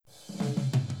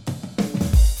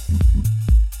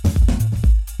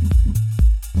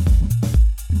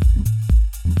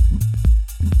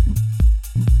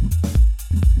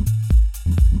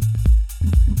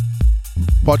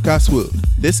podcast world.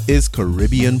 This is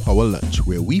Caribbean Power Lunch,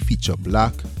 where we feature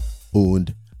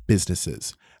Black-owned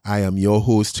businesses. I am your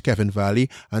host, Kevin Valley,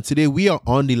 and today we are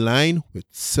on the line with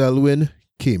Selwyn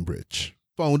Cambridge,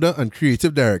 founder and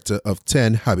creative director of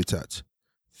 10 Habitat,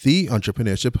 the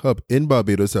entrepreneurship hub in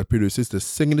Barbados that produces the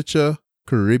signature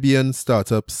Caribbean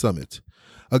Startup Summit.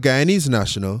 A Guyanese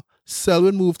national,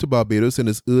 Selwyn moved to Barbados in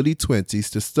his early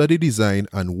 20s to study design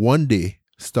and one day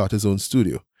start his own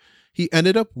studio. He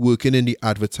ended up working in the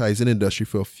advertising industry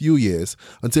for a few years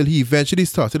until he eventually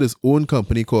started his own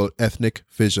company called Ethnic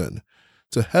Vision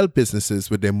to help businesses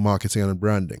with their marketing and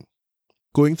branding.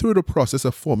 Going through the process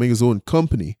of forming his own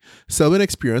company, Selwyn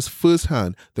experienced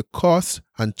firsthand the costs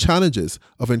and challenges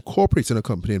of incorporating a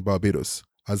company in Barbados,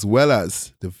 as well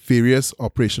as the various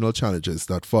operational challenges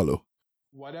that follow.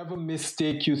 Whatever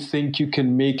mistake you think you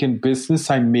can make in business,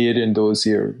 I made in those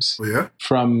years. Oh, yeah?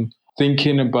 From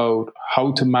thinking about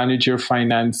how to manage your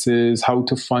finances, how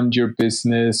to fund your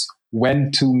business, when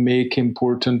to make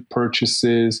important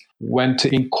purchases, when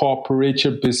to incorporate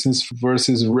your business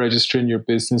versus registering your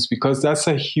business, because that's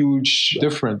a huge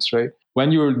difference, right?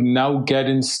 When you're now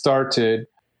getting started,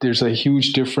 there's a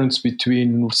huge difference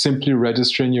between simply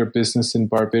registering your business in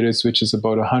Barbados, which is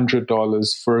about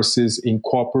 $100, versus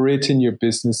incorporating your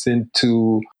business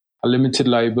into a limited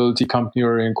liability company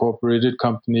or an incorporated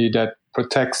company that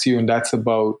protects you, and that's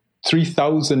about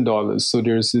 $3,000. So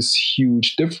there's this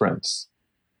huge difference.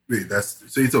 Wait,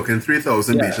 so you're talking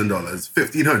 3,000 Bajan dollars,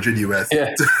 1,500 US.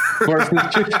 Yeah, versus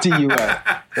 50 US,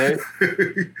 right?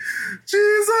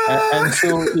 Jesus! And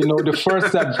so, the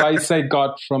first advice I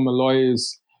got from a lawyer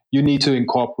is, you need to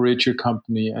incorporate your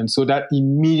company. And so that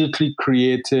immediately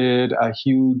created a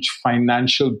huge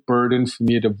financial burden for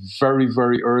me at the very,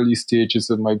 very early stages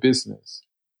of my business.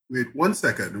 Wait, 1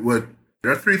 second. What?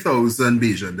 There are 3,000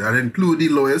 Bajan. That include the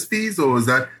lawyer's fees, or is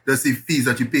that just the fees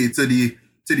that you pay to the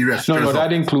restaurant? No,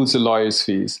 that includes the lawyer's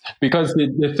fees. Because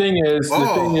the thing is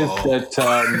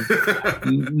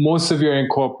that most of your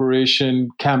incorporation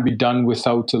can be done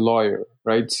without a lawyer,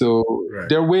 right? So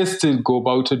there are ways to go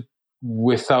about it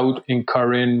without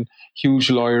incurring huge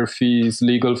lawyer fees,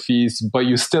 legal fees, but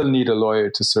you still need a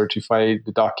lawyer to certify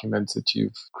the documents that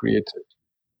you've created.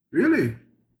 Really?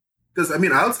 Because,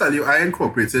 I'll tell you, I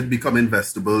incorporated Become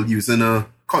Investable using a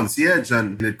concierge,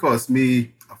 and it cost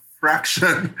me a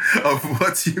fraction of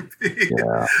what you pay.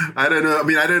 Yeah. I don't know.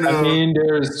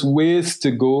 There's ways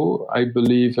to go, I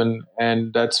believe,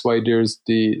 and that's why there's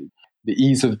the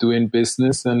ease of doing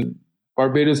business. And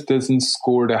Barbados doesn't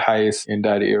score the highest in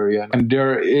that area. And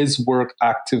there is work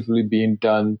actively being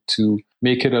done to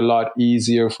make it a lot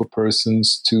easier for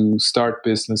persons to start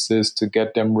businesses, to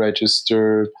get them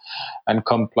registered and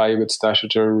comply with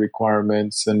statutory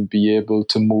requirements and be able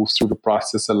to move through the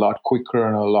process a lot quicker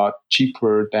and a lot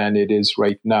cheaper than it is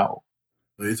right now.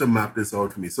 I need to map this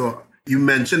out for me. So you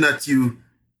mentioned that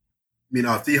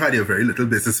after you had your very little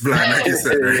business plan, like you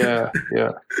said, right?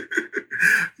 Yeah.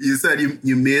 You said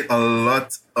you made a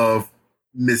lot of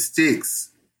mistakes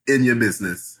in your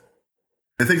business.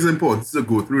 I think it's important to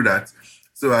go through that.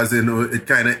 So as you know, it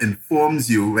kind of informs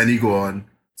you when you go on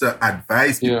to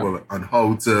advise people on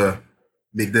how to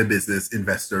make their business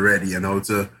investor ready and how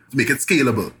to make it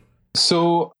scalable.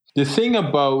 So the thing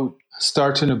about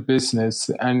starting a business,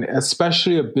 and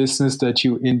especially a business that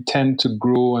you intend to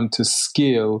grow and to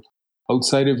scale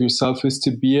outside of yourself, is to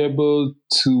be able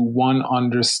to,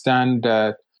 understand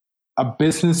that a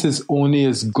business is only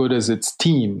as good as its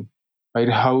team, right?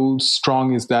 How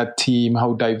strong is that team?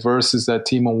 How diverse is that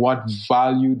team? And what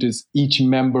value does each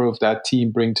member of that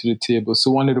team bring to the table?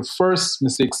 So one of the first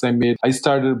mistakes I made, I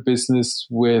started a business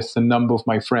with a number of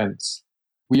my friends.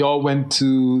 We all went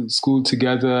to school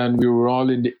together and we were all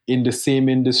in the same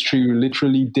industry. We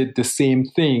literally did the same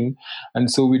thing.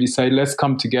 And so we decided, let's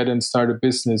come together and start a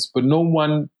business. But no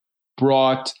one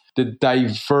brought the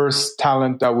diverse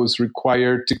talent that was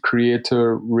required to create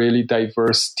a really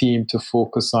diverse team to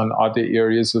focus on other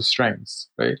areas of strengths,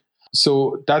 right?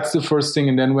 So that's the first thing.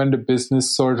 And then when the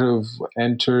business sort of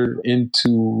entered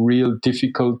into real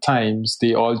difficult times,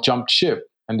 they all jumped ship.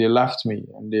 And they left me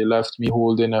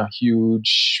holding a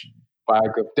huge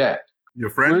bag of debt. Your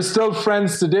friends? We're still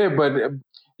friends today, but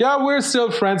we're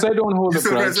still friends. I don't hold a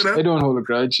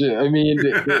grudge.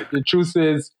 The truth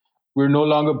is, we're no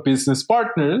longer business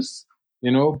partners,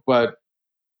 but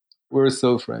we're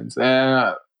still friends.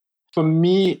 For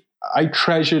me, I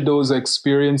treasure those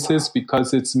experiences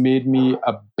because it's made me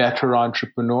a better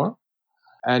entrepreneur,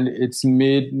 and it's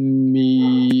made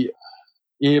me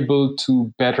able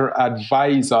to better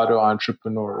advise other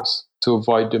entrepreneurs to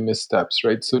avoid the missteps,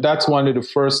 right? So that's one of the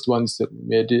first ones that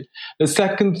made it. The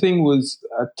second thing was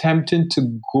attempting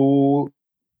to go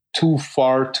too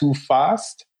far too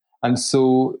fast. And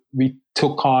so we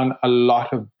took on a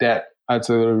lot of debt as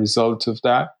a result of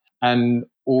that and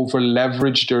over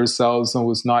leveraged ourselves and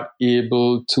was not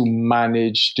able to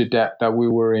manage the debt that we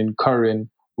were incurring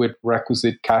with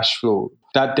requisite cash flow.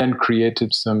 That then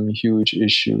created some huge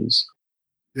issues.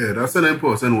 Yeah, that's an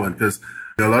important one because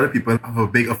a lot of people have a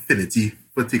big affinity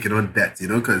for taking on debt,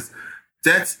 because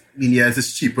debt, yes,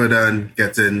 is cheaper than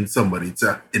getting somebody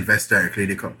to invest directly in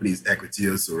the company's equity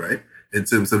also, right? In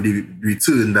terms of the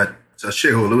return that a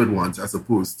shareholder would want as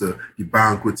opposed to the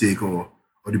bank would take or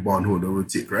the bondholder would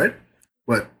take, right?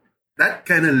 But that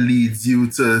kind of leads you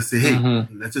to say, hey,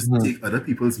 let's just take other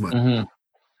people's money,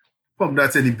 pump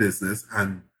that in the business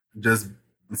and just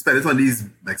spend it on these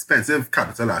expensive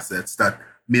capital assets that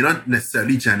may not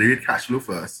necessarily generate cash flow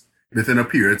for us within a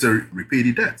period to repay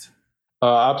the debt.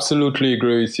 Absolutely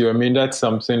agree with you. I mean, that's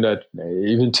something that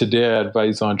even today I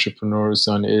advise entrepreneurs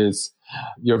on is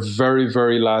your very,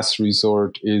 very last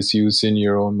resort is using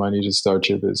your own money to start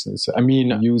your business. I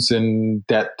mean, using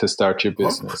debt to start your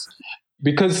business.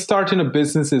 Because starting a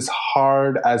business is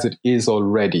hard as it is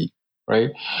already, right?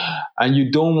 And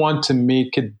you don't want to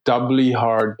make it doubly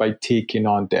hard by taking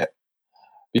on debt.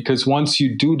 Because once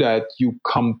you do that, you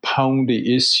compound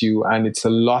the issue and it's a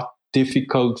lot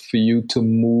difficult for you to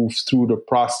move through the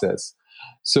process.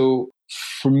 So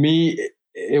for me,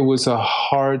 it was a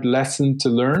hard lesson to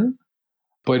learn,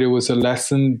 but it was a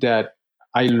lesson that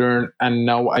I learned and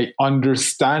now I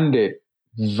understand it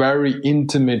very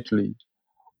intimately.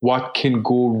 What can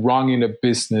go wrong in a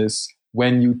business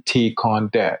when you take on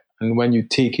debt and when you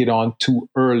take it on too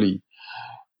early.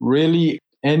 Really,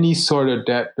 any sort of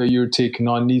debt that you're taking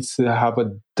on needs to have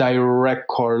a direct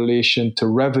correlation to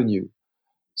revenue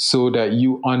so that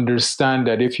you understand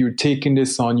that if you're taking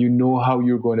this on, you know how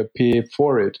you're going to pay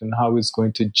for it and how it's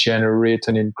going to generate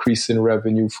an increase in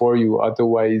revenue for you.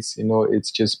 Otherwise,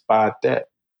 it's just bad debt.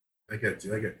 I get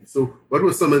you. So what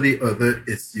were some of the other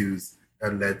issues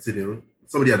that led to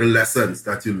some of the other lessons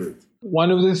that you learned?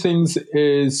 One of the things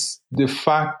is the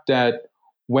fact that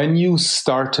when you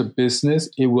start a business,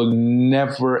 it will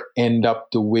never end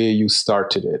up the way you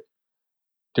started it.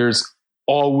 There's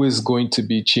always going to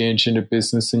be change in the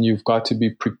business, and you've got to be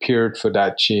prepared for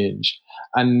that change.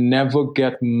 And never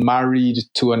get married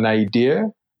to an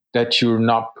idea that you're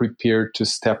not prepared to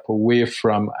step away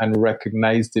from and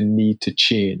recognize the need to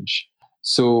change.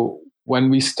 So when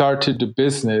we started the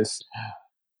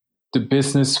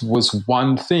business was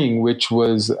one thing, which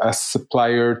was a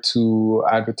supplier to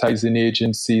advertising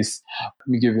agencies. Let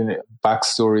me give you a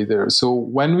backstory there. So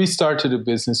when we started the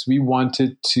business, we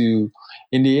wanted to,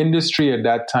 in the industry at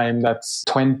that time, that's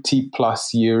 20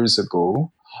 plus years ago,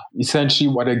 essentially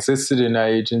what existed in our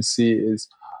agency is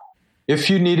if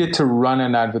you needed to run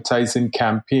an advertising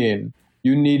campaign,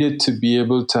 you needed to be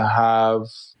able to have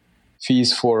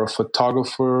fees for a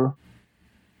photographer,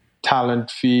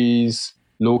 talent fees,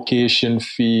 location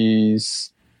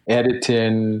fees,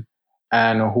 editing,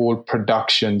 and a whole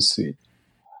production suite.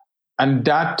 And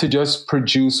that to just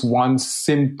produce one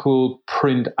simple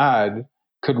print ad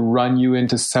could run you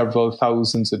into several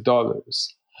thousands of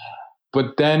dollars.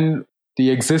 But then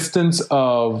the existence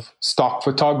of stock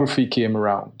photography came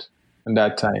around at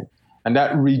that time. And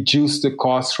that reduced the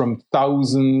cost from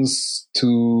thousands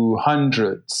to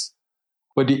hundreds.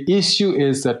 But the issue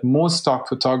is that most stock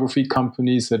photography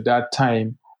companies at that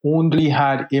time only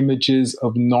had images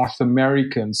of North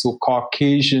American, so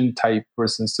Caucasian type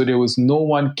persons. So there was no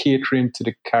one catering to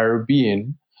the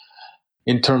Caribbean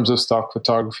in terms of stock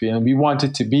photography. And we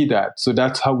wanted to be that. So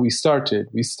that's how we started.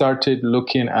 We started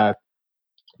looking at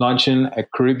launching a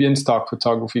Caribbean stock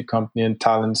photography company and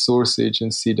talent source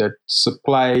agency that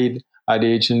supplied ad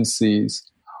agencies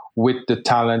with the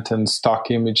talent and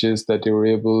stock images that they were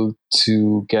able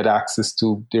to get access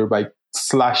to, thereby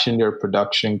slashing their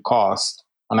production cost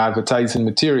on advertising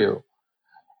material.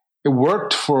 It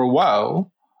worked for a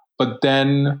while, but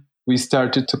then we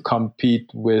started to compete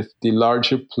with the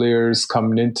larger players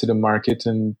coming into the market,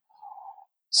 and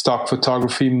stock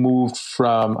photography moved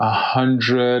from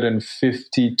 $150,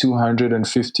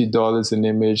 $250 an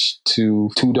image to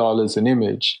 $2 an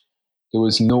image. There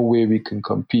was no way we can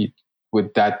compete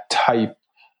with that type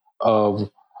of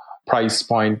price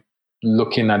point,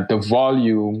 looking at the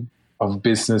volume of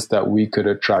business that we could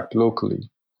attract locally.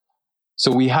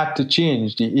 So we had to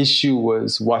change. The issue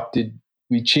was, what did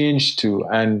we change to?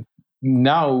 And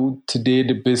now, today,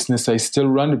 the business, I still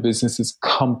run the business, is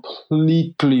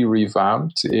completely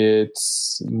revamped.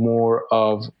 It's more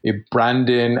of a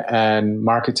branding and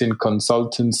marketing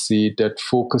consultancy that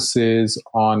focuses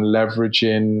on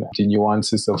leveraging the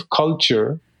nuances of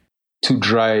culture to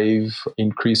drive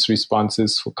increased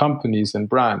responses for companies and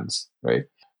brands, right?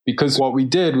 Because what we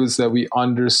did was that we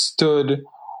understood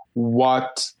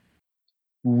what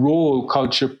role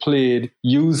culture played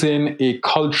using a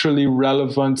culturally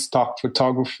relevant stock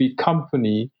photography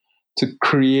company to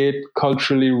create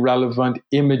culturally relevant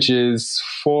images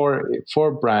for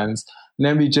brands. And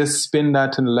then we just spin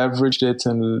that and leveraged it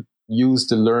and used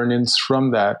the learnings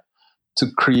from that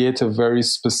to create a very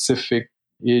specific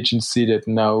agency that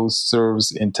now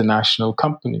serves international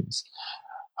companies.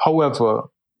 However,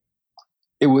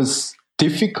 it was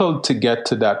difficult to get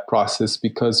to that process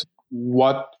because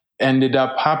what ended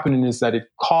up happening is that it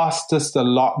cost us a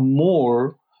lot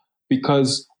more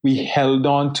because we held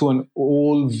on to an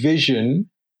old vision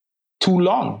too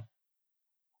long.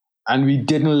 And we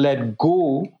didn't let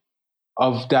go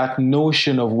of that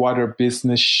notion of what our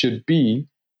business should be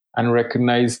and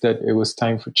recognize that it was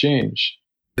time for change.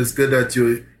 It's good that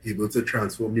you're able to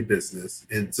transform the business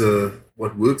into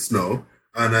what works now.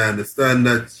 And I understand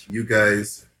that you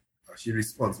guys are actually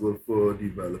responsible for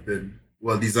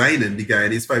designing the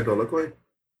Guyanese $5 coin,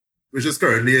 which is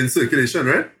currently in circulation,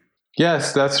 right?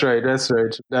 Yes, that's right.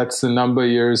 That's a number of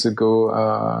years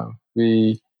ago.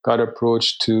 We got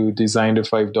approached to design the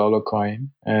 $5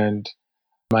 coin, and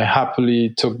I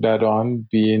happily took that on,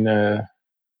 being a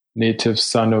native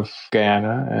son of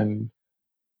Guyana, and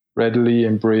readily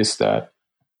embraced that.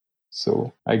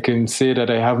 So I can say that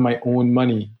I have my own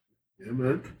money. Yeah,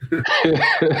 man.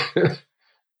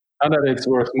 Not that it's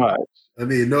worth much. I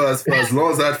mean, no, as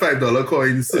long as that $5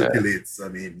 coin circulates, yeah. I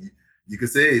mean, you could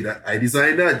say that I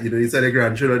designed that. You say the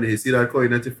grandchildren, they see that coin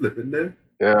that you flip in there.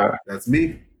 Yeah. That's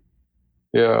me.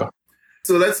 Yeah.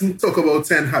 So let's talk about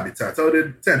 10 Habitat. How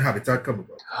did 10 Habitat come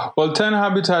about? Well, 10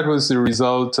 Habitat was the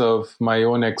result of my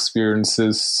own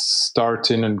experiences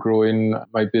starting and growing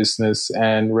my business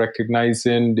and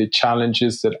recognizing the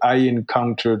challenges that I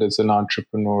encountered as an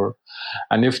entrepreneur.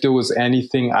 And if there was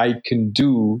anything I can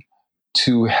do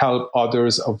to help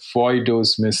others avoid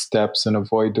those missteps and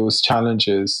avoid those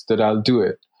challenges, that I'll do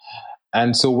it.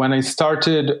 And so when I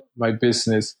started my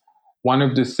business, one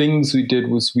of the things we did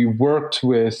was we worked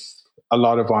with a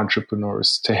lot of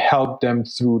entrepreneurs to help them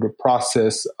through the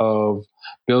process of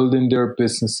building their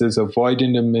businesses,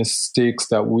 avoiding the mistakes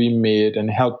that we made, and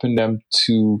helping them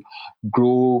to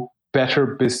grow better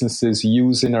businesses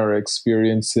using our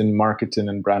experience in marketing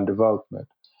and brand development.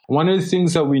 One of the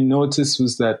things that we noticed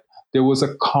was that there was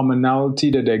a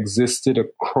commonality that existed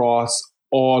across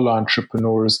all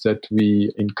entrepreneurs that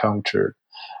we encountered.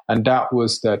 And that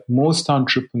was that most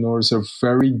entrepreneurs are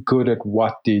very good at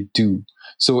what they do.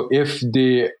 So if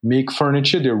they make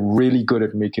furniture, they're really good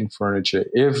at making furniture.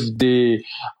 If they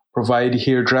provide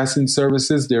hairdressing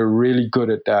services, they're really good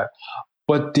at that.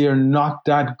 But they're not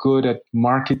that good at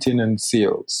marketing and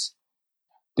sales.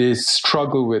 They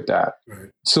struggle with that. Right.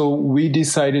 So we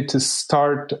decided to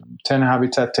start 10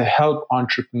 Habitat to help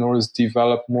entrepreneurs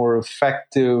develop more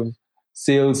effective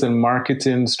sales and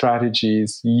marketing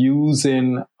strategies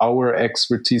using our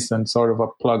expertise and sort of a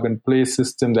plug and play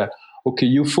system that, okay,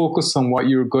 you focus on what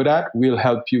you're good at, we'll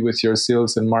help you with your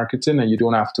sales and marketing, and you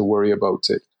don't have to worry about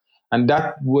it. And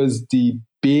that was the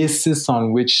basis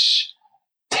on which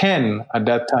 10, at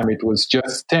that time it was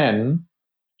just 10,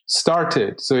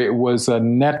 started. So it was a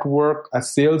network, a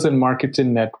sales and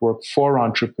marketing network for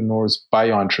entrepreneurs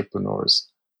by entrepreneurs.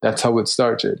 That's how it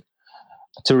started,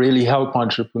 to really help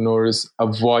entrepreneurs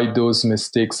avoid those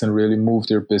mistakes and really move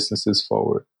their businesses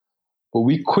forward. But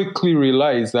we quickly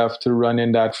realized after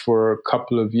running that for a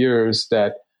couple of years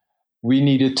that we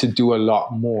needed to do a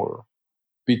lot more.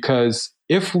 Because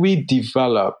if we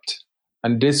developed,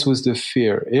 and this was the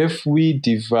fear, if we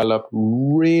develop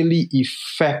really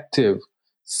effective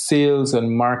sales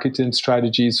and marketing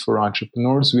strategies for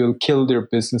entrepreneurs, we'll kill their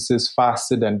businesses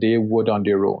faster than they would on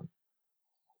their own.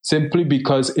 Simply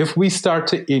because if we start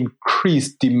to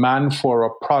increase demand for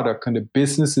a product and the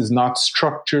business is not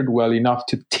structured well enough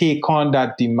to take on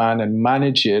that demand and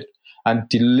manage it and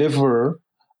deliver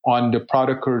on the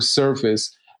product or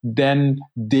service, then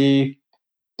they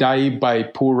die by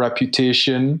poor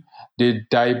reputation, they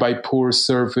die by poor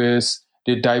service,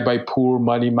 they die by poor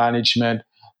money management,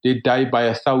 they die by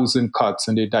 1,000 cuts,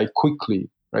 and they die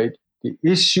quickly, right? The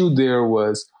issue there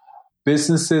was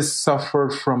businesses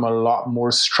suffered from a lot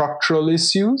more structural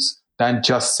issues than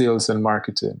just sales and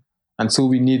marketing. And so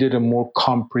we needed a more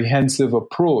comprehensive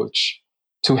approach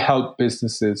to help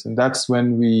businesses. And that's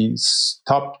when we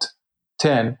stopped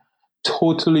 10,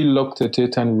 totally looked at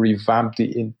it and revamped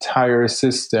the entire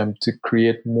system to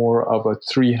create more of a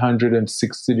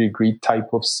 360-degree type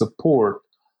of support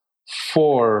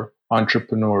for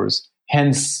entrepreneurs.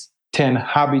 Hence 10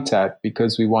 habitat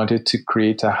because we wanted to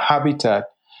create a habitat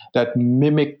that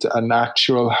mimicked a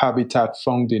natural habitat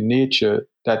found in nature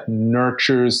that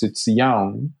nurtures its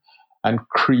young and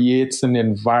creates an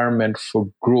environment for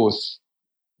growth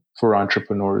for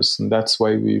entrepreneurs. And that's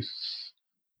why we've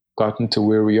gotten to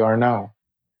where we are now.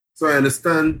 So I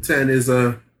understand 10 is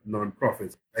a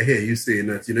non-profit. I hear you saying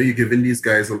that, you're giving these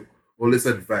guys all this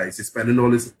advice. You're spending all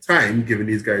this time giving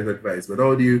these guys advice. But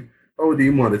how do you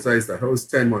monetize that? How is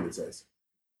 10 monetized?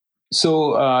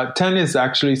 So 10 is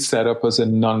actually set up as a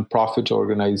non-profit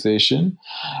organization,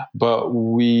 but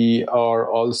we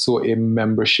are also a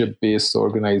membership-based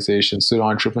organization. So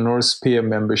entrepreneurs pay a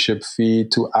membership fee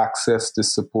to access the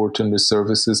support and the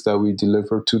services that we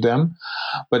deliver to them.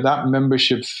 But that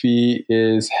membership fee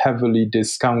is heavily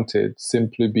discounted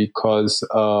simply because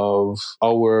of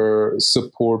our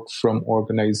support from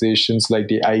organizations like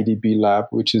the IDB Lab,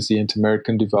 which is the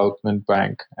Inter-American Development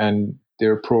Bank, and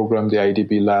their program, the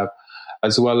IDB Lab,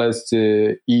 as well as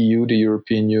the EU, the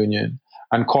European Union,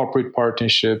 and corporate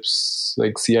partnerships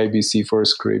like CIBC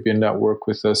First Caribbean that work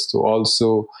with us to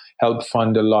also help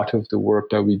fund a lot of the work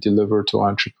that we deliver to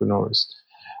entrepreneurs.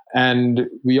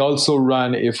 And we also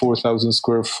run a 4,000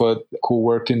 square foot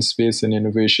co-working space and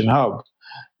innovation hub.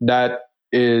 That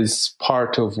is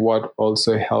part of what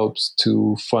also helps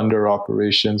to fund our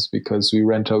operations because we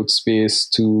rent out space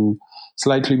to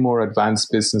slightly more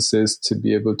advanced businesses to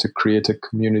be able to create a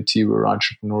community where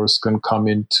entrepreneurs can come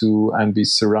into and be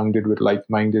surrounded with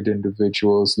like-minded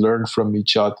individuals, learn from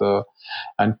each other,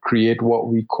 and create what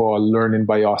we call learning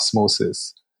by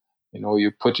osmosis.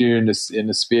 You put you in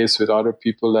a space with other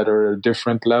people that are at a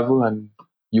different level, and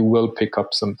you will pick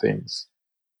up some things.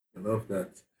 I love that.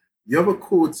 You have a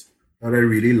quote that I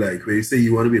really like where you say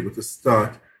you want to be able to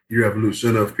start the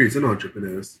revolution of creating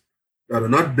entrepreneurs that are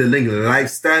not building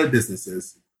lifestyle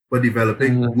businesses, but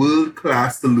developing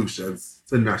world-class solutions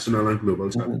to national and global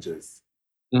challenges.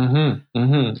 One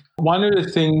of the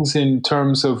things in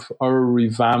terms of our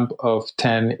revamp of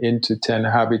 10 into 10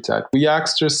 Habitat, we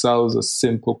asked ourselves a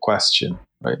simple question,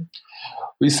 right?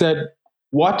 We said,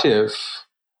 what if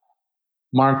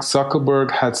Mark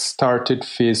Zuckerberg had started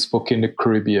Facebook in the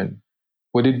Caribbean?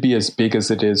 Would it be as big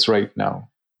as it is right now?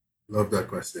 Love that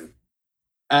question.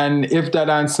 And if that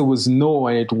answer was no,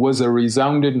 and it was a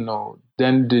resounding no,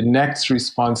 then the next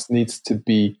response needs to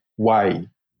be why?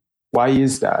 Why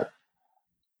is that?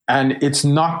 And it's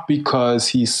not because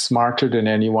he's smarter than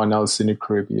anyone else in the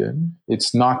Caribbean.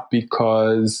 It's not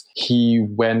because he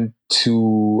went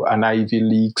to an Ivy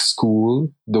League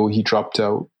school, though he dropped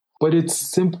out. But it's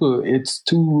simple. It's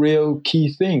two real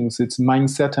key things. It's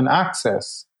mindset and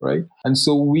access, right? And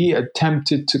so we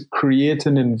attempted to create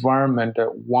an environment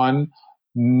that, one,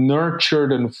 nurtured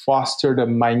and fostered a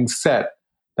mindset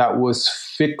that was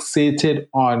fixated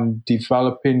on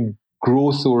developing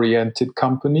growth-oriented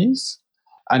companies,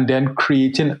 and then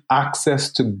creating access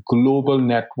to global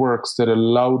networks that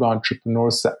allowed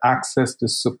entrepreneurs to access the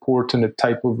support and the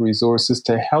type of resources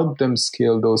to help them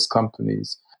scale those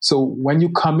companies. So when you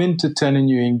come into 10 and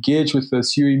you engage with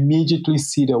us, you immediately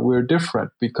see that we're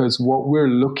different because what we're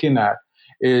looking at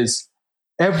is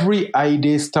every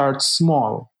idea starts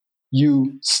small.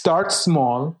 You start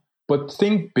small, but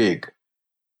think big.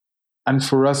 And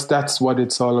for us, that's what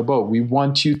it's all about. We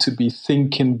want you to be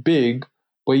thinking big,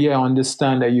 but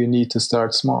understand that you need to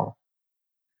start small.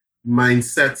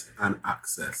 Mindset and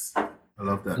access. I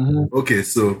love that. Okay,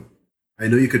 so I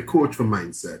know you could coach for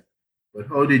mindset, but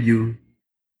how did you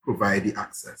provide the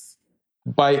access?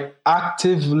 By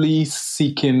actively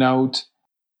seeking out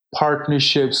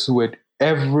partnerships with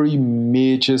every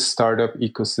major startup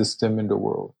ecosystem in the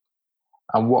world.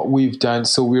 And what we've done,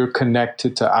 so we're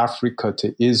connected to Africa,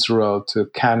 to Israel, to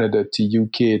Canada, to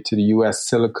UK, to the US,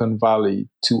 Silicon Valley,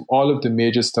 to all of the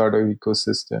major startup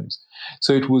ecosystems.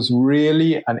 So it was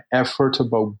really an effort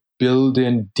about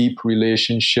building deep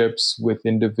relationships with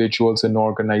individuals and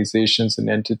organizations and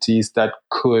entities that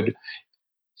could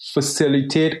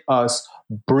facilitate us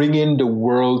bringing the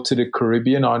world to the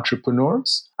Caribbean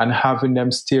entrepreneurs and having them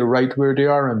stay right where they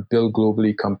are and build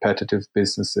globally competitive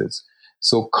businesses.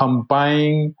 So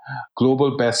combine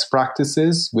global best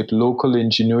practices with local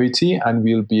ingenuity, and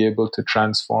we'll be able to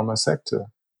transform a sector.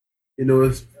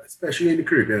 Especially in the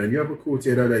Caribbean, and you have a quote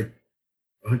here that I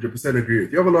 100% agree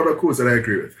with. You have a lot of quotes that I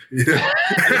agree with.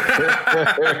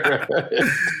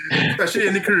 Especially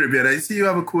in the Caribbean. I see you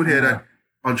have a quote here that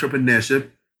entrepreneurship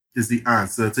is the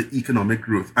answer to economic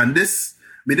growth. And this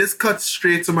cuts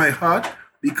straight to my heart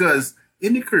because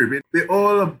in the Caribbean, we're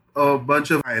all a bunch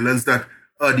of islands that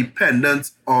are dependent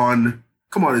on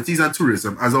commodities and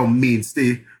tourism as our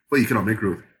mainstay for economic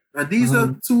growth. And these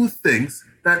are two things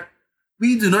that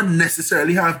we do not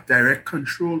necessarily have direct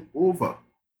control over.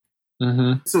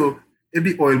 Mm-hmm. So if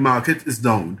the oil market is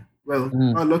down, well,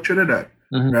 hard luck Trinidad,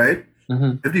 right?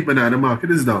 If the banana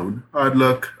market is down, hard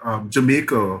luck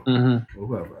Jamaica or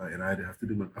whoever. And I have to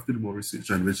do more research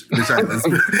on which islands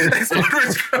export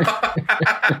which.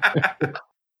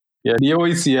 Yeah, the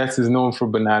OECS is known for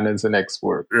bananas and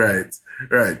export. Right.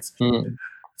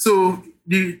 So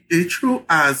the true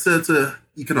answer to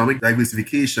economic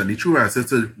diversification, the true answer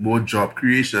to more job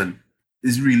creation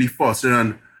is really fostering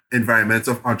an environment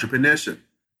of entrepreneurship.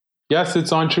 Yes,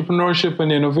 it's entrepreneurship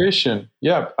and innovation.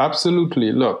 Yeah,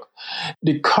 absolutely. Look,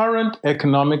 the current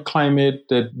economic climate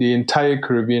that the entire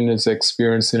Caribbean is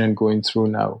experiencing and going through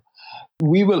now,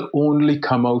 we will only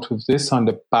come out of this on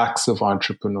the backs of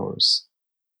entrepreneurs.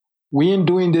 We ain't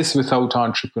doing this without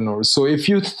entrepreneurs. So if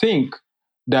you think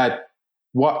that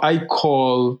what I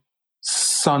call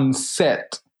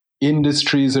sunset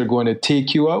industries are going to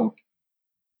take you out,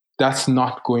 that's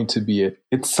not going to be it.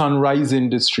 It's sunrise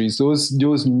industries. Those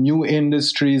new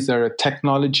industries that are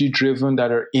technology driven,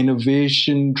 that are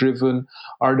innovation driven,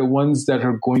 are the ones that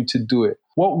are going to do it.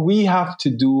 What we have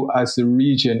to do as a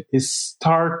region is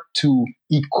start to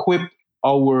equip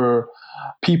our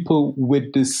people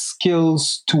with the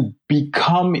skills to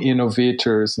become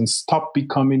innovators and stop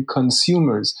becoming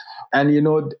consumers. And,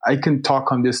 I can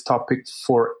talk on this topic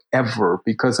forever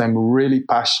because I'm really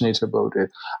passionate about it.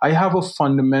 I have a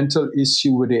fundamental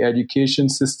issue with the education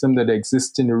system that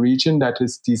exists in the region that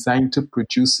is designed to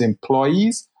produce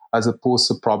employees as opposed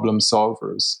to problem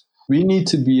solvers. We need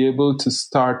to be able to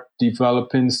start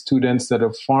developing students that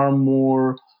are far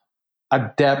more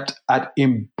adept at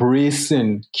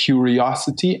embracing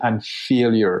curiosity and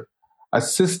failure. A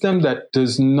system that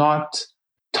does not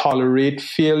tolerate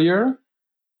failure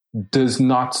does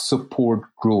not support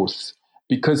growth,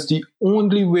 because the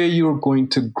only way you're going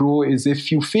to grow is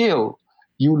if you fail.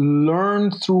 You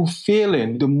learn through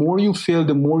failing. The more you fail,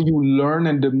 the more you learn,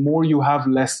 and the more you have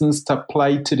lessons to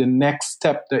apply to the next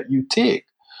step that you take.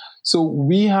 So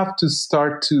we have to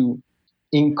start to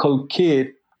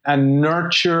inculcate and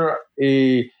nurture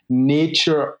a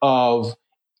nature of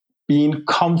being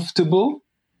comfortable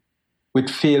with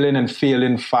failing and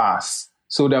failing fast,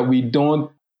 so that we don't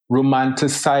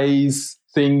romanticize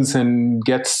things and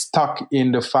get stuck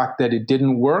in the fact that it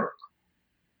didn't work,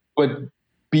 but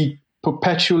be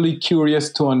perpetually curious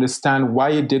to understand why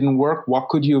it didn't work. What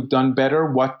could you have done better?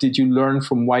 What did you learn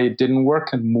from why it didn't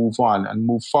work? And move on and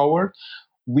move forward.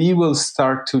 We will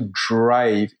start to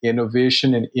drive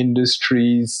innovation in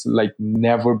industries like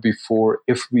never before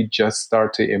if we just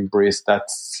start to embrace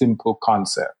that simple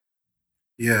concept.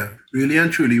 Yeah, really and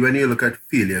truly, when you look at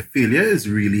failure is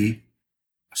really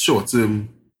a short-term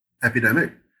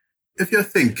epidemic. If you're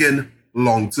thinking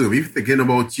long-term, if you're thinking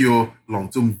about your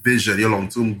long-term vision, your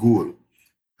long-term goal,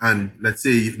 and let's say,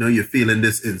 you fail in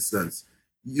this instance,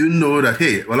 you know that,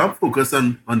 hey, well, I'm focused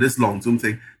on this long-term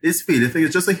thing. This failure thing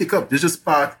is just a hiccup. It's just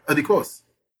part of the course.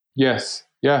 Yes,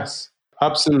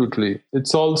 absolutely.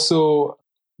 It's also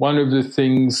one of the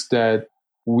things that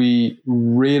we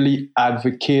really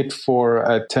advocate for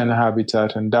at 10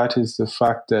 Habitat, and that is the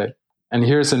fact that, and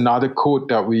here's another quote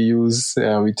that we use.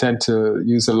 We tend to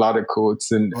use a lot of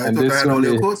quotes, and this one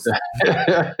is,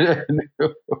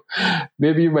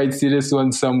 maybe you might see this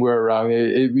one somewhere around.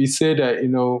 We say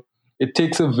that, it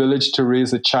takes a village to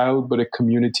raise a child, but a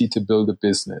community to build a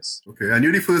business. Okay, I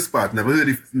knew the first part, never heard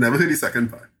the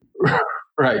second part.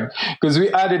 Right, because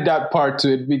we added that part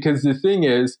to it, because the thing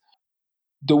is,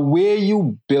 the way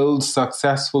you build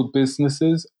successful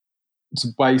businesses is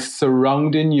by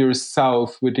surrounding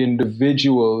yourself with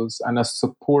individuals and a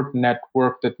support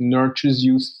network that nurtures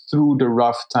you through the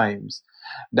rough times,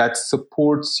 that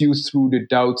supports you through the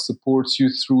doubts, supports you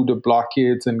through the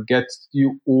blockades, and gets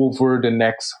you over the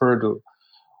next hurdle.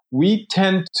 We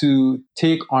tend to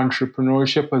take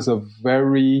entrepreneurship as a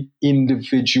very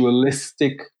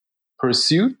individualistic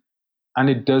pursuit, and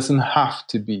it doesn't have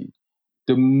to be.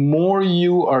 The more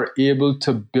you are able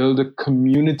to build a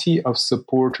community of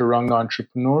support around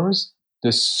entrepreneurs,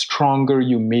 the stronger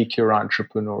you make your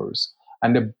entrepreneurs,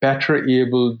 and the better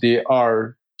able they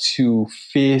are to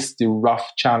face the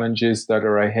rough challenges that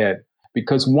are ahead.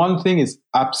 Because one thing is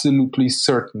absolutely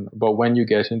certain about when you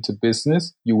get into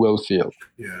business, you will fail.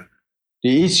 Yeah.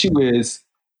 The issue is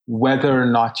whether or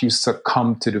not you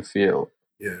succumb to the fail.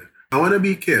 Yeah. I want to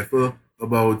be careful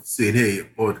about saying, hey,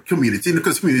 or community,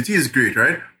 because community is great,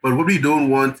 right? But what we don't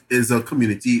want is a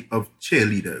community of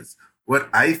cheerleaders. What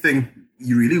I think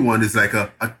you really want is like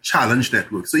a challenge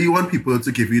network. So you want people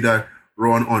to give you that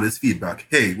raw and honest feedback.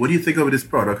 Hey, what do you think of this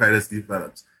product I just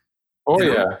developed? Oh,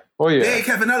 you know? yeah. Oh, yeah. Hey,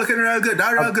 Kevin, that looking real good.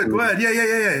 That real good. Go ahead.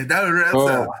 Yeah. That was real Oh.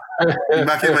 stuff.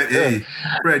 Back in my, hey,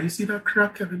 Fred, you see that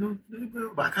crap, Kevin? No,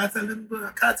 I can't tell him.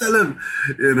 I can't tell him.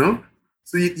 You know?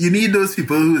 So you need those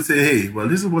people who say, hey, well,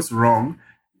 this is what's wrong.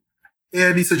 Here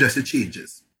are the suggested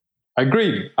changes.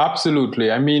 Agreed.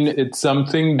 Absolutely. I mean, it's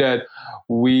something that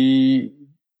we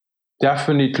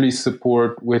definitely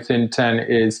support within 10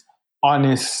 is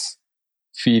honest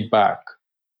feedback.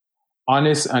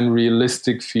 Honest and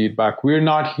realistic feedback. We're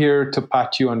not here to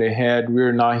pat you on the head.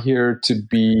 We're not here to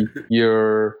be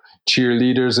your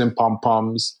cheerleaders and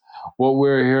pom-poms. What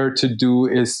we're here to do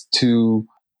is to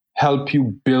help you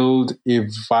build a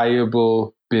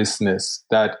viable business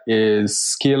that is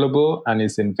scalable and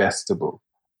is investable.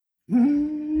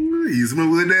 He's my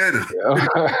word there.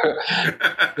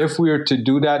 If we are to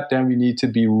do that, then we need to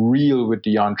be real with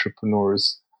the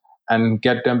entrepreneurs and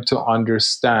get them to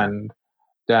understand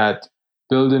that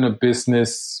building a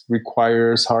business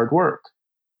requires hard work.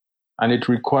 And it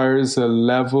requires a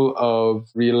level of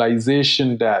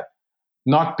realization that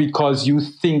not because you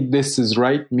think this is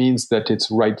right means that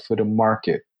it's right for the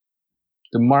market.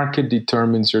 The market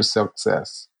determines your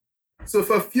success. So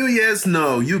for a few years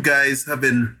now, you guys have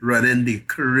been running the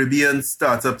Caribbean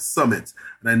Startup Summit.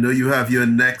 And I know you have your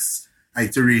next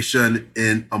iteration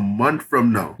in a month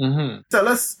from now. Mm-hmm. Tell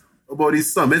us about the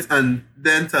summit and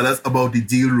then tell us about the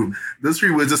deal room. Those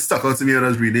three words just stuck out to me when I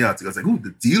was reading the article. I was like, oh,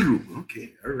 the deal room.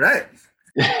 Okay, all right.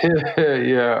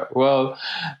 Yeah, well,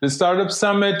 the Startup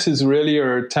Summit is really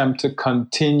our attempt to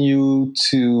continue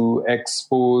to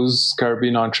expose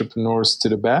Caribbean entrepreneurs to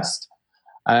the best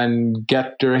and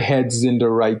get their heads in the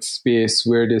right space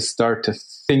where they start to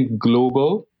think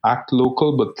global, act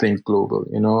local, but think global,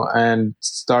 and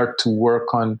start to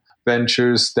work on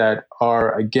ventures that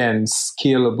are, again,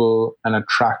 scalable and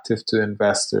attractive to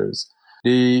investors.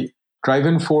 The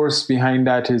driving force behind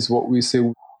that is what we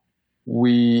say,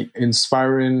 we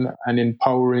inspiring and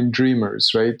empowering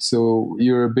dreamers, right? So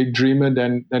you're a big dreamer,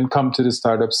 then come to the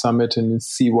Startup Summit and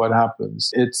see what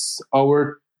happens. It's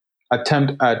our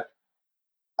attempt at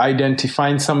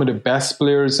identifying some of the best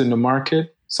players in the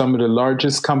market, some of the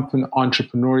largest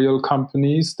entrepreneurial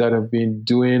companies that have been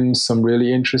doing some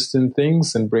really interesting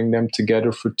things, and bring them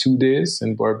together for 2 days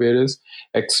in Barbados,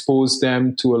 expose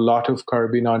them to a lot of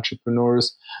Caribbean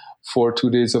entrepreneurs for 2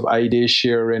 days of idea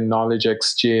sharing, knowledge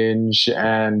exchange,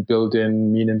 and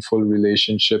building meaningful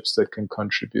relationships that can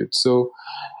contribute. So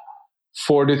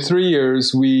for the 3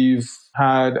 years, we've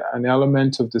had an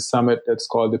element of the summit that's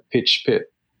called the Pitch Pit.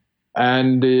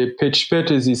 And the Pitch Pit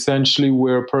is essentially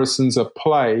where persons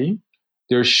apply,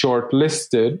 they're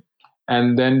shortlisted,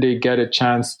 and then they get a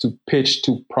chance to pitch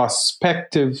to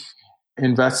prospective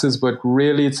investors, but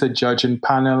really it's a judging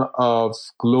panel of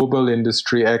global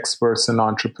industry experts and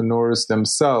entrepreneurs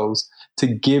themselves to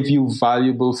give you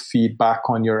valuable feedback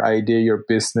on your idea, your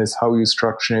business, how you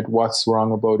structure it, what's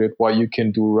wrong about it, what you can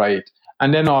do right,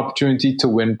 and then opportunity to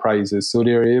win prizes. So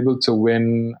they're able to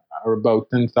win about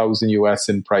 10,000 US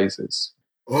in prizes.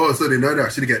 Oh, so they not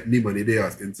actually get any money they're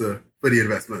asking for the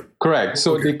investment. Correct.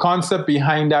 So The concept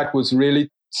behind that was really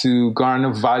to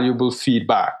garner valuable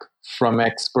feedback from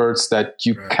experts that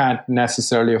you can't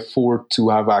necessarily afford to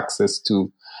have access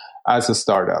to as a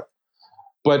startup.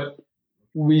 But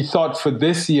we thought for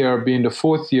this year, being the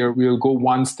 4th year, we'll go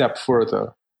one step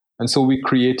further. And so we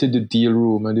created the Deal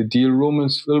Room. And the Deal Room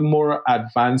is a little more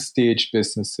advanced stage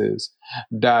businesses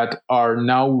that are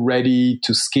now ready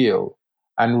to scale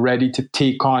and ready to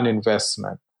take on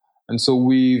investment. And so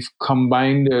we've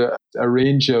combined a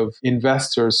range of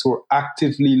investors who are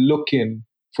actively looking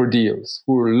for deals,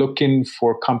 who are looking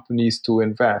for companies to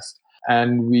invest.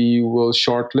 And we will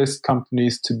shortlist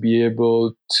companies to be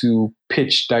able to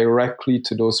pitch directly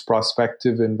to those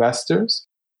prospective investors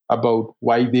about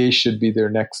why they should be their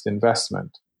next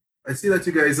investment. I see that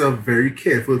you guys are very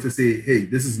careful to say, hey,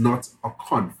 this is not a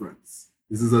conference.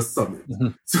 This is a summit.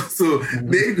 Mm-hmm. So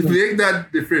make that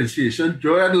differentiation.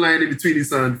 Draw that line in between the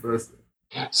sun first.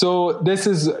 So this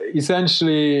is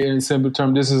essentially, in simple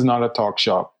terms, this is not a talk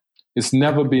shop. It's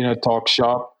never been a talk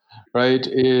shop, right?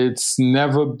 It's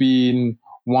never been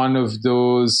one of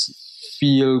those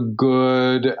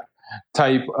feel-good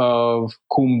type of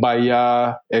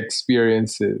kumbaya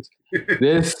experiences.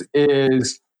 This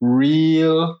is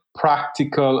real,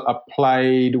 practical,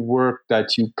 applied work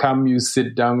that you come, you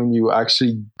sit down, and you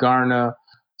actually garner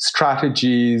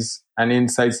strategies and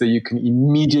insights that you can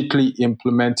immediately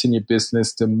implement in your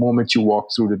business the moment you walk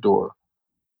through the door.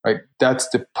 Right? That's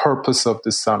the purpose of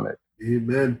the summit.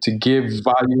 Amen. To give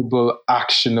valuable,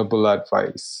 actionable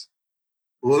advice.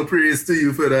 All praise to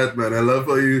you for that, man. I love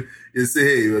how you say,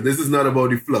 hey, this is not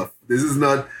about the fluff. This is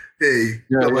not, hey,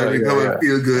 come and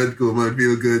feel good, come and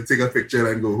feel good, take a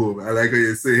picture and go home. I like how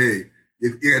you say, hey,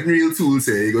 you're getting real tools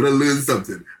here. You're going to learn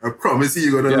something. I promise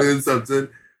you're going to learn something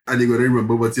and you're going to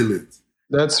remember what you learned.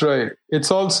 That's right. It's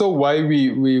also why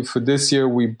we for this year,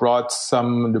 we brought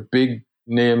some of the big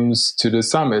names to the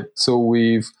summit. So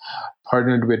we've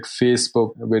partnered with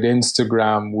Facebook, with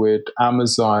Instagram, with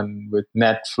Amazon, with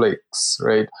Netflix,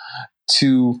 right?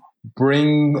 To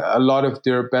bring a lot of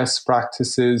their best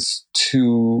practices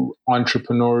to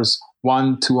entrepreneurs.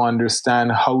 One, to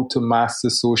understand how to master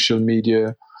social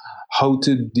media, how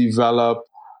to develop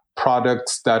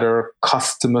products that are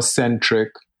customer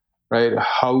centric, right?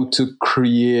 How to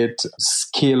create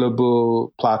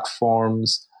scalable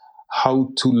platforms,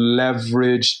 how to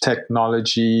leverage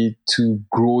technology to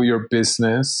grow your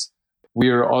business. We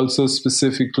are also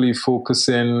specifically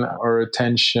focusing our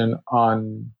attention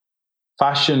on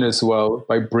fashion as well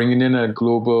by bringing in a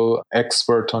global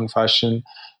expert on fashion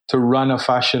to run a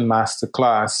fashion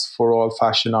masterclass for all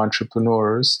fashion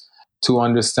entrepreneurs to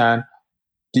understand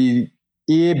the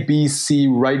ABC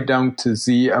right down to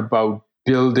Z about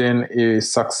building a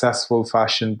successful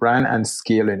fashion brand and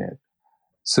scaling it.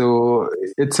 So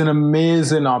it's an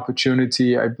amazing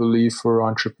opportunity, I believe, for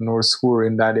entrepreneurs who are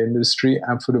in that industry.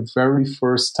 And for the very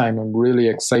first time, I'm really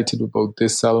excited about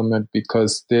this element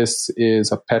because this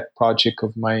is a pet project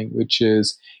of mine, which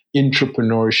is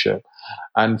entrepreneurship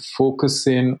and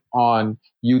focusing on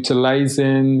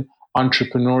utilizing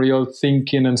entrepreneurial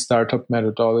thinking and startup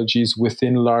methodologies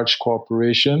within large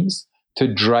corporations to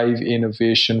drive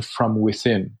innovation from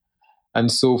within. And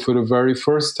so for the very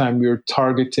first time, we're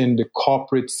targeting the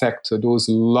corporate sector, those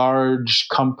large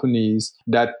companies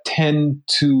that tend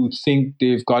to think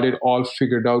they've got it all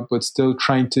figured out, but still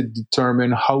trying to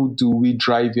determine how do we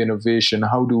drive innovation?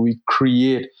 How do we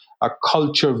create a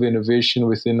culture of innovation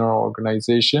within our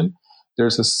organization?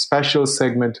 There's a special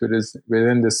segment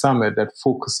within the summit that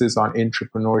focuses on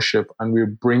entrepreneurship, and we're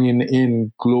bringing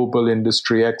in global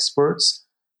industry experts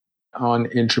on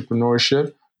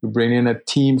entrepreneurship. We bring in a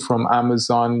team from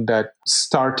Amazon that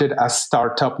started a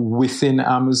startup within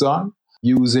Amazon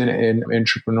using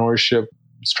entrepreneurship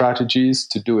strategies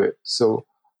to do it. So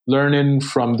learning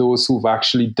from those who've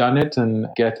actually done it and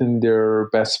getting their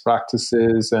best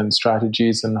practices and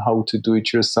strategies and how to do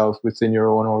it yourself within your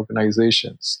own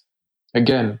organizations.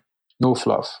 Again, no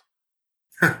fluff.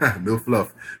 No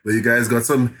fluff. But you guys got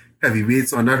some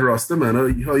heavyweights on that roster, man.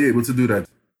 How are you able to do that?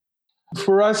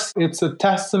 For us, it's a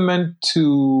testament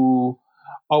to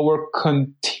our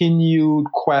continued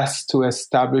quest to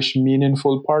establish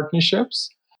meaningful partnerships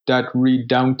that read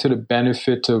down to the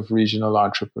benefit of regional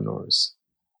entrepreneurs,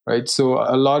 right? So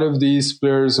a lot of these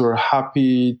players were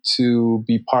happy to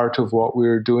be part of what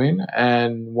we're doing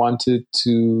and wanted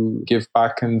to give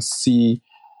back and see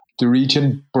the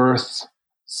region birth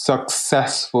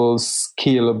successful,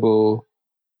 scalable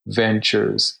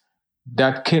ventures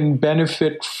that can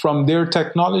benefit from their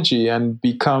technology and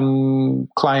become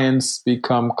clients,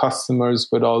 become customers,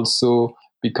 but also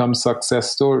become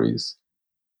success stories.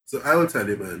 So I will tell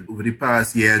you, man, over the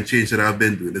past year and change that I've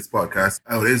been doing this podcast,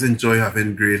 I always enjoy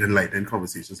having great enlightening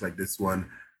conversations like this one.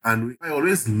 And I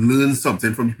always learn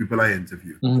something from the people I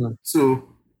interview. Mm-hmm. So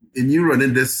in you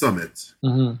running this summit,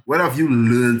 what have you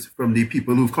learned from the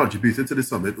people who've contributed to the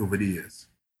summit over the years?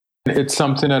 It's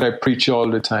something that I preach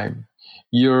all the time.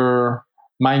 Your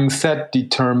mindset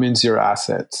determines your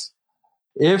assets.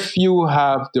 If you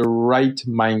have the right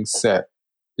mindset,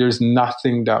 there's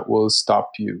nothing that will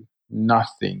stop you.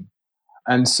 Nothing.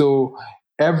 And so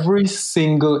every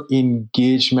single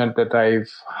engagement that I've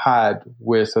had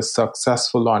with a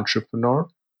successful entrepreneur,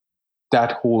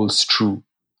 that holds true.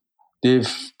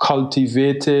 They've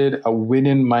cultivated a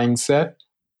winning mindset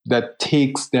that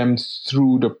takes them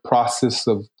through the process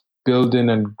of building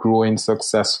and growing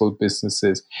successful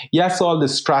businesses. Yes, all the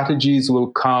strategies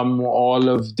will come, all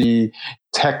of the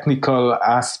technical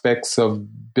aspects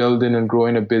of building and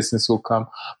growing a business will come,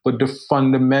 but the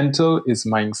fundamental is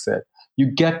mindset.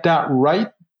 You get that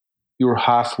right, you're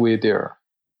halfway there.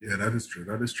 Yeah, that is true.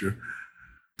 That is true.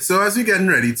 So as we're getting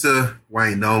ready to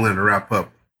wind down and wrap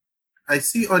up, I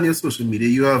see on your social media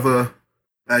you have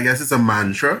I guess it's a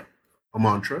mantra.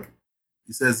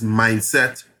 It says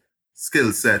mindset,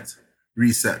 skill set,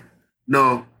 reset.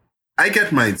 Now, I get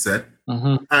mindset.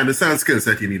 Mm-hmm. I understand skill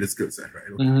set. You need a skill set, right?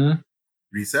 Okay. Mm-hmm.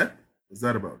 Reset? What's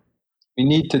that about? We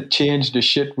need to change the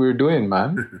shit we're doing,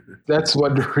 man. That's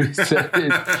what the reset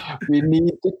is. We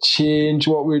need to change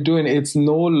what we're doing. It's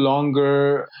no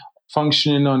longer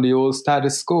functioning on the old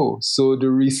status quo. So the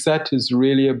reset is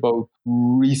really about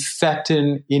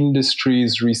resetting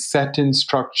industries, resetting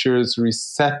structures,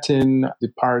 resetting the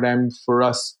paradigm for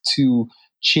us to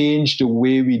change the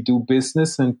way we do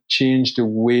business and change the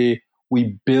way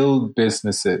we build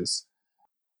businesses.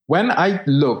 When I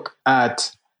look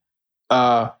at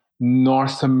a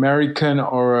North American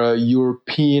or a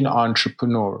European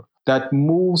entrepreneur that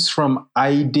moves from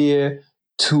idea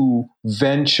to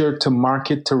venture to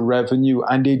market to revenue,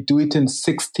 and they do it in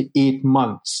 6 to 8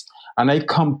 months, and I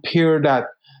compare that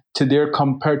to their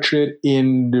compatriot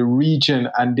in the region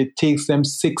and it takes them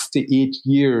 6 to 8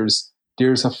 years,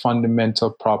 there's a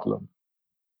fundamental problem.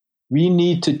 We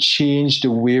need to change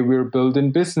the way we're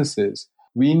building businesses.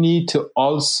 We need to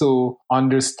also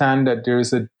understand that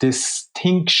there's a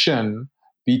distinction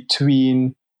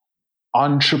between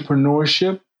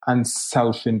entrepreneurship and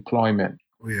self-employment.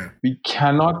 Oh, yeah. We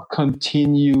cannot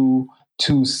continue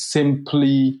to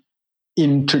simply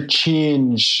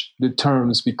interchange the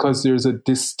terms because there's a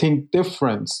distinct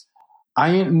difference. I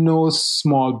ain't no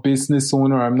small business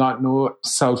owner. I'm not no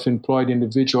self-employed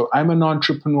individual. I'm an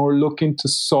entrepreneur looking to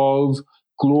solve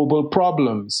global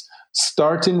problems,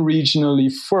 starting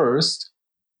regionally first,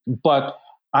 but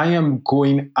I am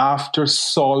going after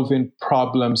solving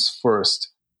problems first.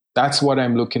 That's what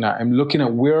I'm looking at. I'm looking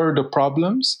at where are the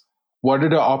problems, what are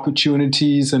the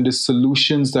opportunities and the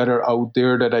solutions that are out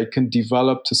there that I can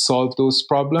develop to solve those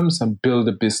problems and build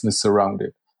a business around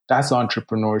it. That's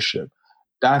entrepreneurship.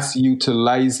 That's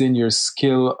utilizing your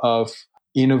skill of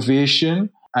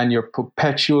innovation and your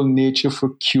perpetual nature for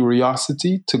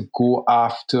curiosity to go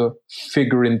after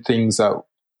figuring things out,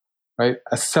 right?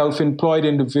 A self-employed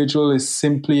individual is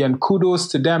simply, and kudos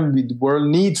to them, the world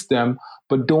needs them,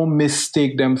 but don't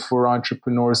mistake them for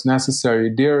entrepreneurs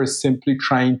necessary. They're simply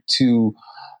trying to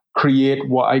create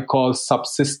what I call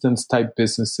subsistence type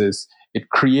businesses. It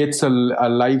creates a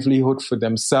livelihood for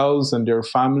themselves and their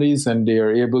families, and they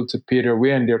are able to pay their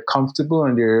way and they're comfortable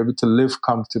and they're able to live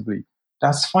comfortably.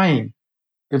 That's fine.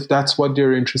 If that's what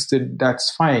they're interested,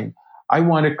 that's fine. I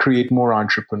want to create more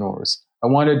entrepreneurs. I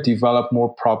want to develop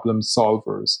more problem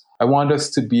solvers. I want us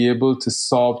to be able to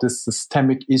solve the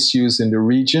systemic issues in the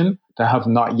region that have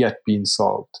not yet been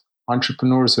solved.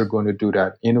 Entrepreneurs are going to do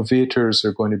that. Innovators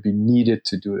are going to be needed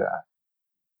to do that.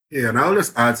 Yeah, and I'll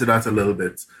just add to that a little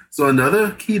bit. So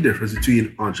another key difference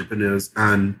between entrepreneurs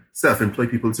and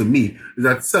self-employed people to me is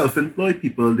that self-employed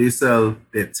people, they sell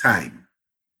their time,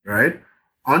 right?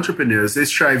 Entrepreneurs, they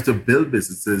strive to build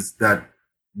businesses that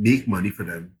make money for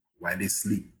them while they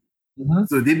sleep. Mm-hmm.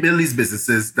 So they build these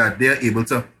businesses that they are able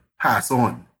to pass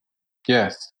on.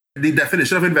 Yes. The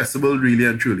definition of investable, really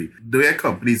and truly, their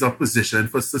companies are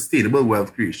positioned for sustainable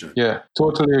wealth creation. Yeah,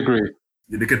 totally agree.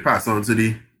 They could pass on to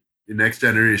the next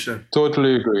generation.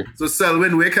 Totally agree. So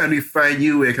Selwyn, where can we find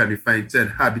you? Where can we find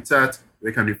 10 Habitat?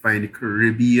 Where can we find the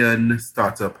Caribbean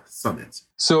Startup Summit?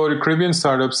 So the Caribbean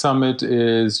Startup Summit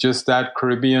is just that,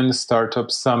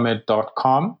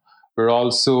 CaribbeanStartupSummit.com. We're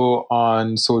also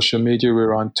on social media.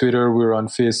 We're on Twitter. We're on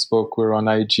Facebook. We're on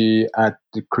IG at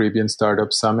the Caribbean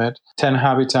Startup Summit. 10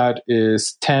 Habitat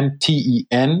is 10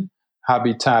 TEN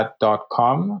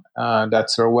habitat.com.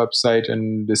 That's our website,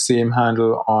 and the same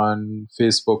handle on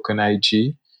Facebook and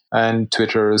IG and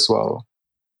Twitter as well.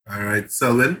 All right,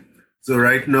 Selwyn. So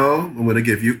right now, I'm going to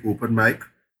give you open mic,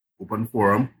 open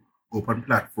forum, open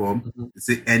platform. Mm-hmm.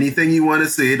 Say anything you want to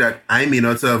say that I may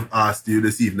not have asked you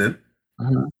this evening,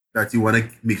 mm-hmm. that you want to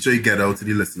make sure you get out to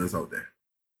the listeners out there.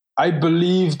 I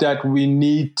believe that we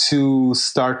need to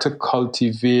start to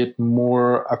cultivate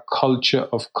more a culture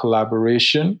of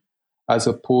collaboration as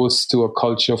opposed to a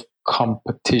culture of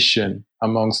competition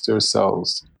amongst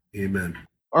ourselves. Amen.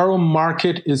 Our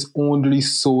market is only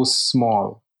so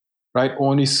small, right?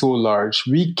 Only so large.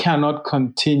 We cannot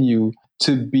continue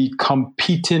to be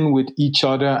competing with each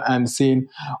other and saying,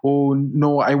 oh,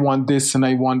 no, I want this and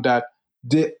I want that.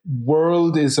 The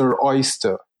world is our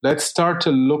oyster. Let's start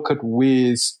to look at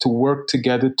ways to work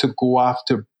together to go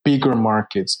after bigger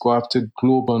markets, go after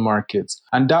global markets.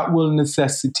 And that will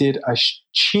necessitate a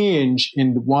change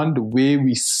in the way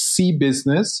we see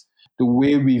business, the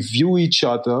way we view each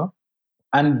other,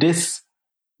 and this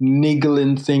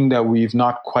niggling thing that we've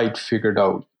not quite figured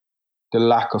out, the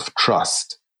lack of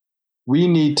trust. We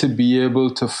need to be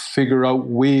able to figure out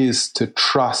ways to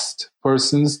trust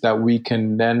persons that we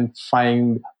can then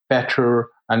find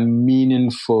better and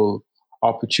meaningful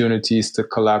opportunities to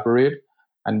collaborate.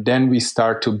 And then we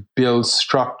start to build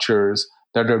structures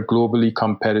that are globally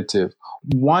competitive.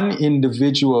 One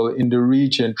individual in the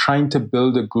region trying to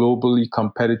build a globally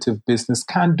competitive business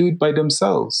can't do it by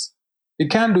themselves. They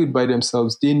can't do it by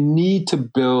themselves. They need to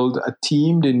build a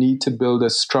team. They need to build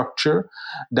a structure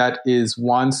that is,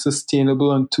 one,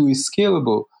 sustainable, and two, is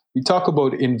scalable. We talk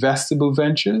about investable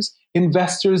ventures.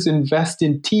 Investors invest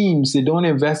in teams. They don't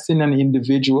invest in an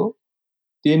individual.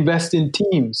 They invest in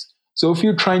teams. So if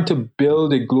you're trying to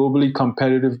build a globally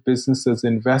competitive business that's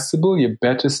investable, you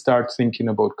better start thinking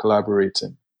about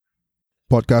collaborating.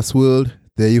 Podcast world,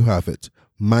 there you have it.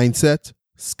 Mindset,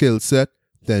 skill set,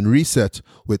 then reset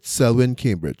with Selwyn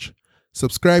Cambridge.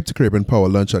 Subscribe to Caribbean Power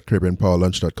Lunch at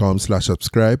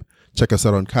caribbeanpowerlunch.com/subscribe. Check us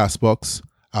out on Castbox,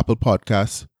 Apple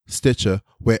Podcasts, Stitcher,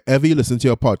 wherever you listen to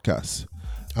your podcasts.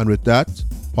 And with that,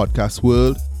 Podcast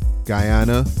World,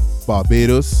 Guyana,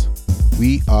 Barbados,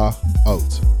 we are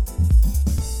out.